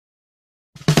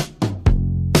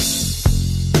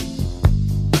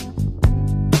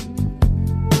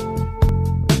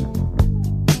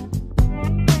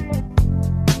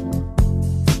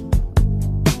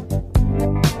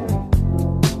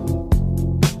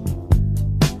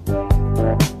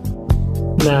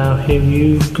Now here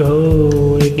you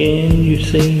go again, you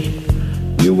say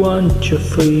you want your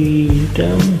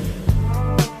freedom.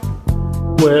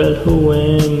 Well, who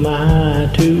am I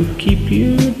to keep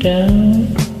you down?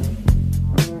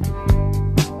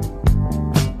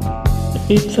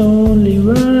 It's only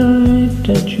right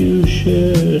that you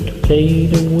should play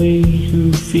the way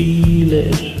you feel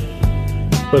it.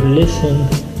 But listen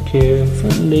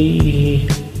carefully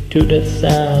to the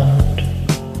sound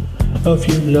of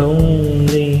your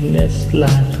loneliness,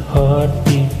 like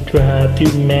heartbeat drive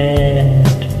you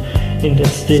mad. In the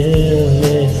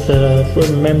stillness of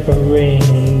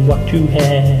remembering what you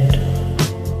had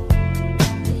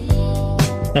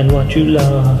and what you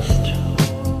lost,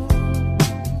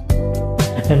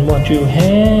 and what you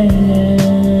had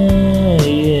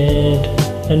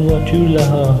and what you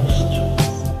lost.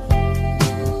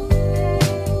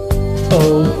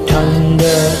 Oh,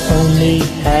 thunder only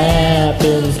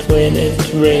happens when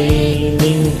it's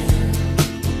raining,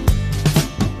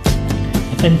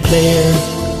 and players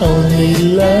only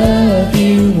love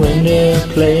you when they're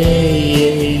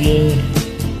playing.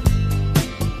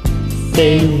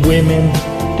 They women,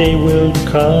 they will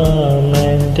come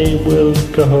and they will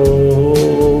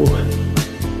go.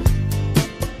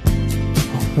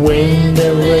 When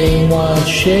the rain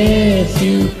washes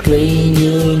you clean,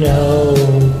 you know.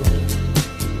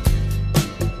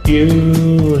 You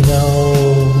know.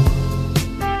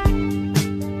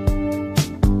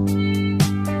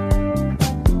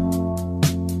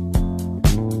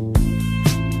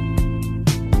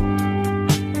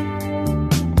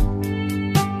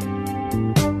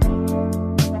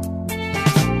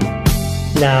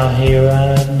 Now here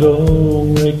I go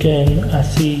again, I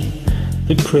see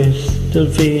the crystal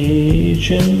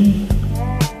vision.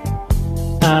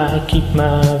 I keep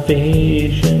my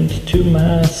visions to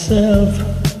myself.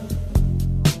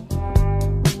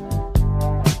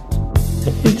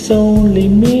 It's only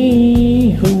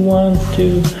me who wants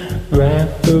to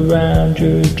wrap around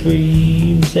your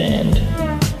dreams. And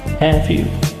have you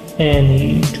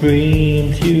any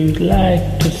dreams you'd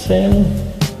like to sell?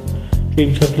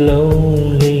 Dreams of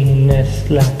loneliness,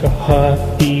 like a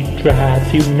heartbeat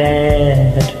drives you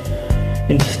mad.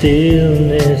 In the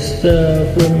stillness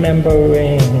of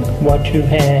remembering what you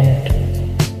had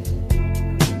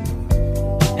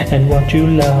and what you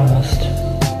lost,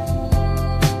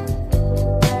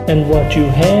 and what you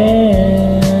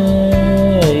had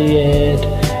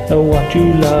and what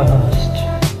you lost.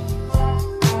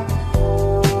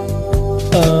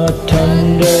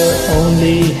 Thunder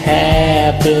only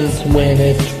happens when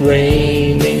it's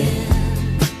raining,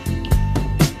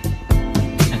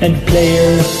 and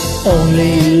players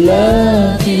only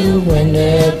love you when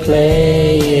they're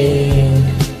playing.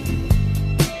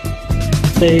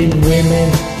 They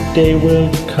women, they will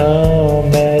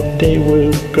come and they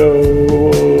will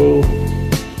go.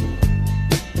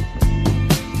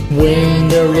 When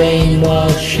the rain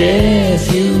washes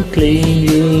you clean,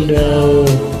 you'll know.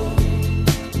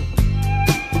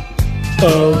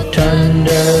 Oh,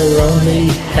 thunder only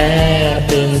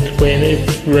happens when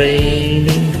it's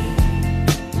raining,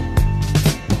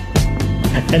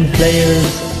 and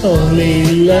players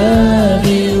only love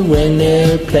you when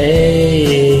they're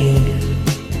playing.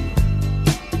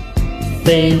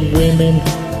 They women,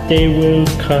 they will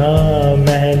come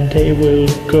and they will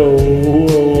go.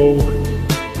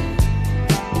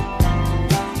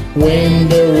 When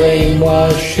the rain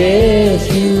washes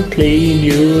you clean,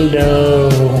 you'll know.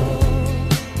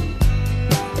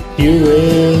 You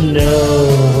will know.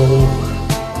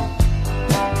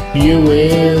 You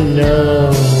will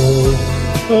know.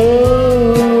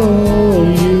 Oh.